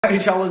Hey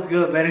y'all, what's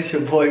good, man? It's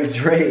your boy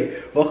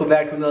Dre. Welcome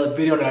back to another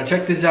video. Now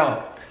check this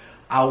out.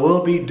 I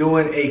will be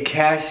doing a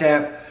Cash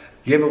App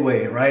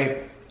giveaway,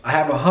 right? I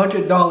have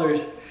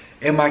 $100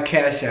 in my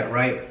Cash App,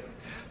 right?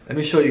 Let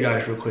me show you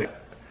guys real quick.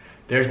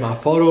 There's my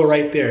photo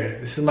right there.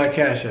 This is my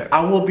Cash App.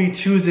 I will be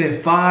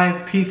choosing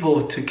 5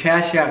 people to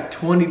Cash App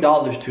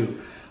 $20 to.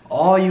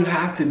 All you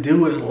have to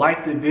do is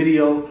like the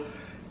video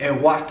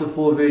and watch the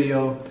full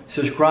video,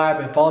 subscribe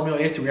and follow me on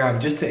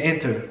Instagram just to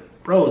enter.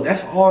 Bro,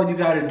 that's all you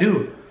gotta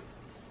do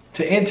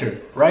to enter,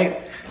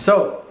 right?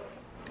 So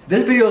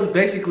this video is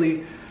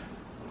basically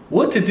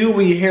what to do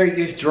when your hair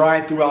gets dry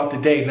throughout the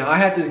day. Now I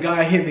had this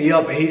guy hit me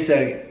up and he's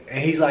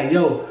like,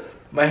 yo,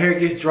 my hair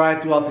gets dry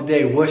throughout the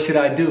day. What should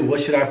I do?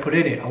 What should I put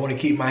in it? I want to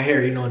keep my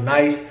hair, you know,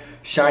 nice,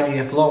 shiny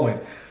and flowing.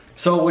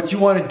 So what you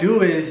want to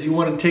do is you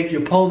want to take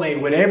your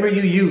pomade, whatever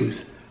you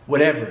use,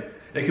 whatever.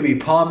 It could be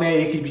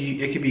pomade,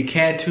 it could be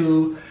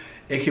Cantu,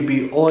 it could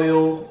be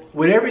oil,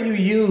 whatever you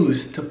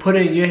use to put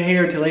in your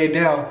hair to lay it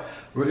down.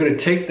 We're gonna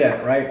take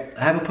that, right?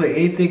 I haven't put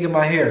anything in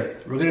my hair.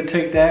 We're gonna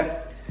take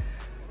that.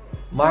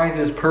 Mine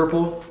is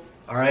purple,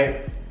 all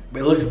right?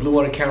 It looks blue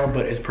on the camera,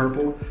 but it's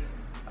purple.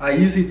 I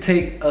usually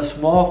take a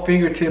small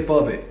fingertip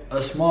of it.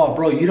 A small,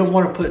 bro, you don't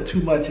wanna put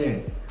too much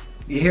in.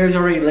 Your hair's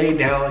already laid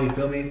down, you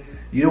feel me?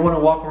 You don't wanna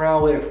walk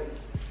around with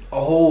a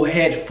whole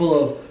head full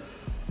of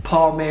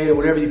pomade or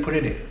whatever you put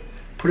in it.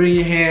 Put it in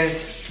your hands,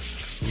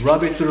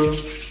 rub it through.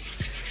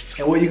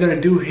 And what you're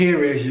gonna do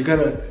here is you're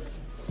gonna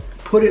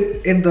put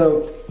it in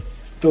the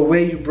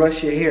way you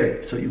brush your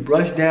hair. So you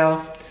brush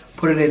down,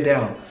 put it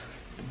down,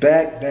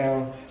 back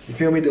down. You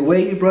feel me? The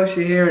way you brush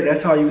your hair,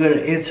 that's how you're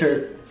gonna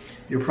insert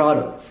your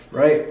product,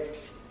 right?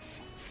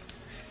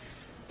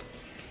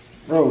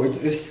 Bro,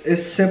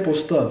 it's simple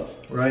stuff,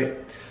 right?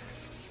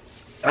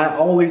 I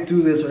always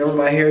do this whenever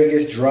my hair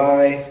gets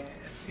dry,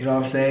 you know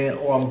what I'm saying?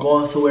 Or I'm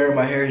going somewhere and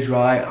my hair is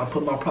dry, I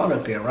put my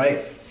product in,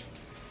 right?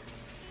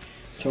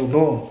 So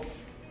boom,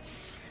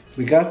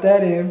 we got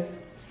that in.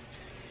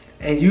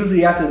 And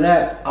usually after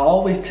that, I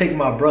always take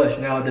my brush.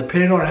 Now,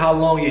 depending on how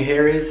long your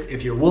hair is,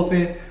 if you're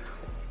wolfing,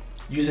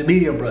 use a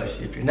medium brush.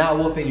 If you're not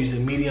wolfing, use a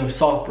medium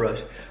soft brush.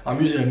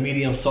 I'm using a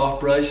medium soft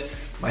brush.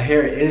 My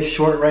hair is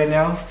short right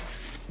now.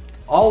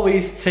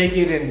 Always take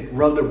it and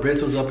rub the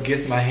bristles up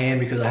against my hand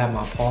because I have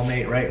my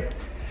pomade, right?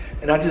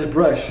 And I just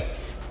brush.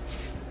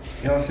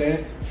 You know what I'm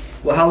saying?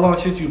 Well, how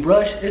long should you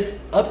brush? It's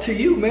up to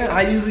you, man.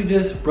 I usually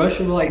just brush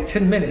for like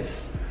 10 minutes.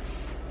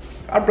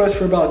 I brush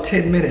for about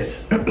 10 minutes.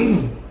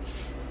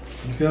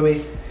 You feel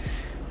me?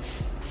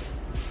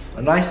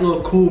 A nice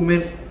little cool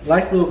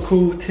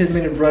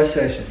 10-minute brush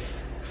session.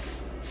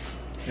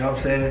 You know what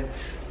I'm saying?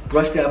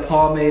 Brush that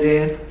pomade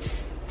in.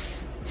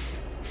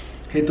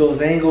 Hit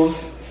those angles.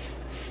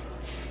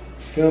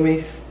 Feel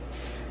me?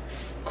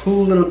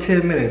 Cool little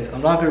 10 minutes.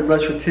 I'm not gonna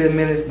brush for 10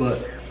 minutes,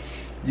 but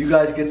you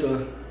guys get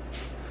the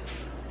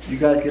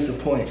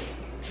point,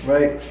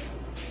 right?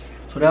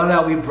 So now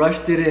that we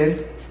brushed it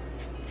in,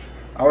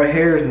 our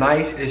hair is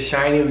nice, it's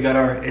shiny, we got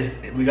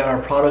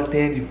our product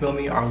in, you feel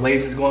me? Our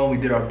waves is going, we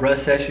did our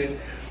brush session,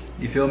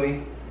 you feel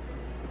me?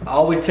 I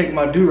always take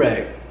my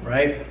do-rag,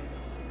 right?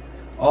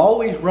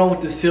 Always run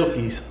with the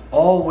silkies,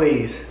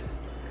 always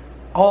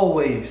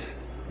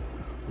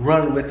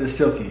run with the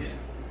silkies.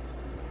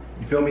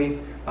 You feel me?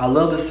 I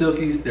love the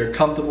silkies, they're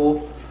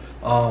comfortable.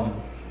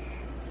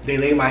 They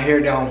lay my hair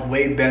down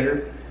way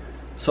better.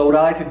 So what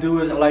I like to do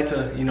is I like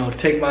to, you know,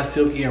 take my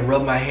silky and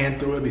rub my hand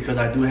through it because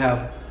I do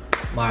have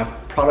my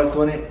product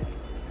on it.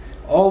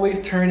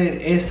 Always turn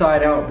it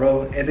inside out,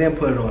 bro, and then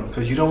put it on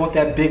because you don't want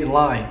that big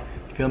line.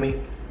 You feel me?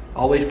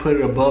 Always put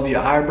it above your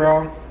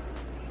eyebrow.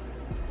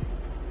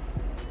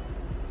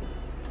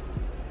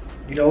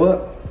 You know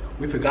what?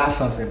 We forgot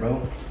something,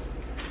 bro.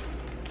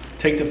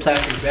 Take the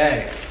plastic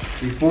bag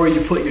before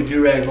you put your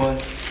do-rag on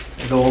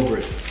and go over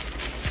it.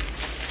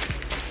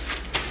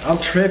 I'm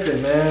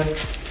tripping, man.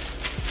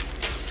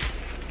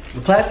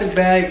 The plastic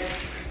bag,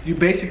 you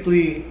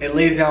basically, it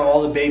lays down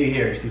all the baby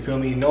hairs, you feel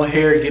me? No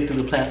hair get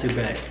through the plastic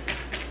bag.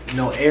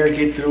 No air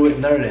get through it,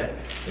 none of that.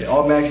 It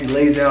automatically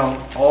lays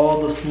down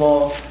all the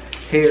small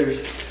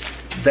hairs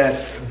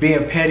that's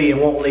being petty and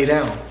won't lay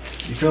down.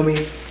 You feel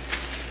me?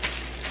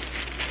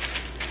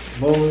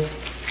 Boom.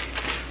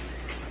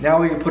 Now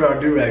we can put our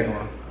do-rag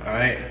on, all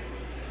right?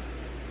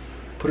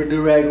 Put a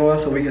do-rag on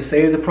so we can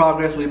save the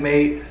progress we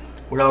made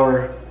with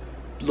our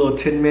little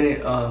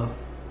 10-minute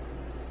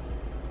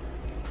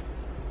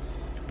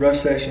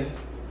brush session.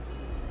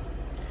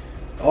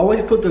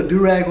 Always put the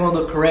do-rag on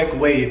the correct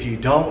way. If you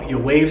don't, your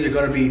waves are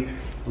gonna be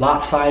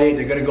lopsided.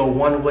 They're gonna go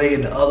one way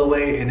and the other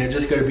way, and they're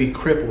just gonna be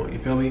crippled, you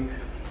feel me?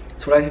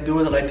 So what I like to do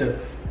is I like to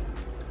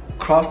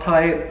cross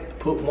tie it,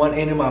 put one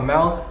end in my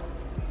mouth.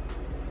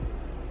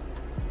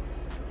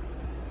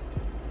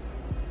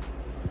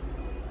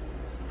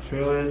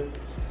 Feel it?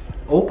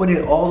 Open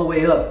it all the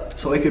way up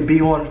so it could be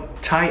on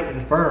tight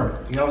and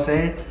firm, you know what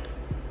I'm saying?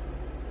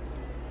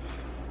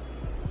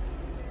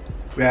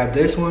 Grab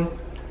this one,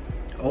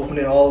 open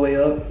it all the way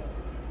up.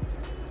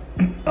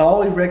 I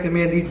always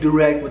recommend these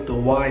do-rag with the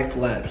wide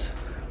flaps.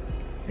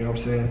 You know what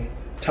I'm saying?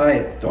 Tie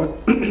it.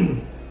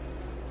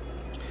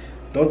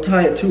 Don't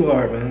tie it too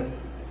hard, man.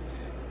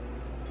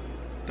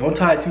 Don't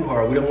tie it too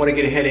hard. We don't want to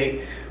get a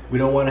headache. We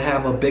don't want to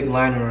have a big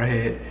line on our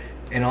head.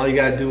 And all you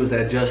gotta do is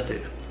adjust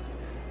it.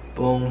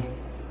 Boom.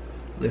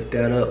 Lift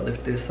that up,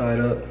 lift this side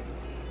up.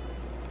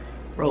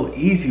 Bro,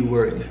 easy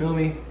work, you feel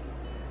me?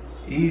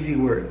 Easy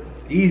work,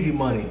 easy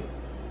money.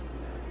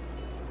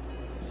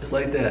 Just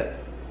like that.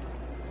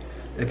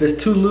 If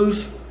it's too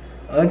loose,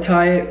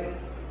 untie it.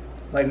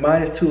 Like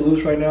mine is too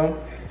loose right now.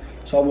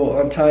 So I will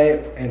untie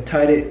it and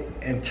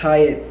tie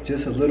it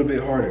just a little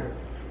bit harder.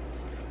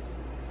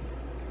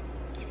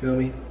 You feel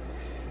me?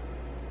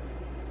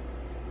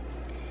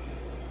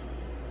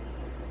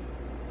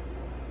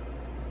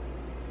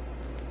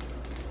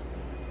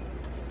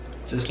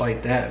 Just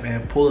like that,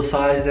 man. Pull the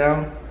sides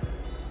down.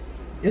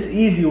 It's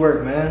easy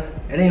work, man.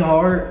 It ain't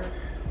hard.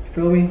 You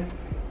feel me?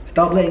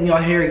 Stop letting your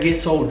hair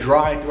get so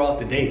dry throughout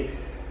the day.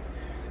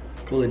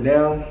 Pull it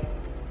down.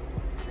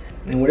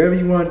 And whatever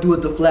you want to do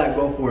with the flat,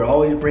 go for it.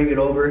 Always bring it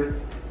over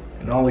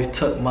and always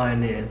tuck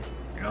mine in.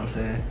 You know what I'm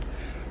saying?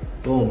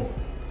 Boom.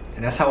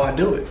 And that's how I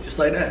do it. Just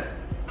like that.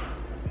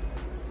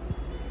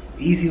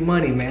 Easy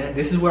money, man.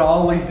 This is what I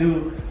always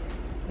do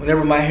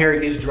whenever my hair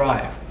gets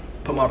dry.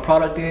 Put my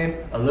product in,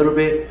 a little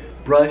bit,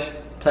 brush,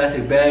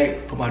 plastic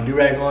bag, put my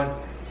do-rag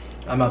on,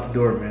 I'm out the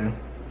door, man.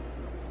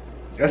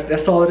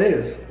 That's all it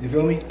is, you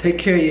feel me? Take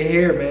care of your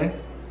hair, man.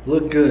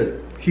 Look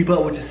good. Keep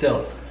up with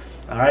yourself.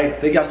 Alright,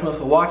 thank y'all so much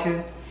for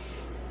watching.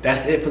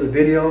 That's it for the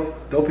video.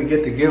 Don't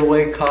forget the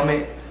giveaway,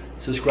 comment,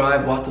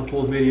 subscribe, watch the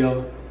full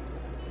video,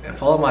 and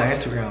follow my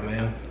Instagram,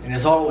 man. And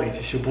as always,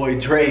 it's your boy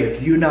Dre.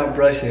 If you're not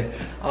brushing,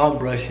 I'm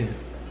brushing.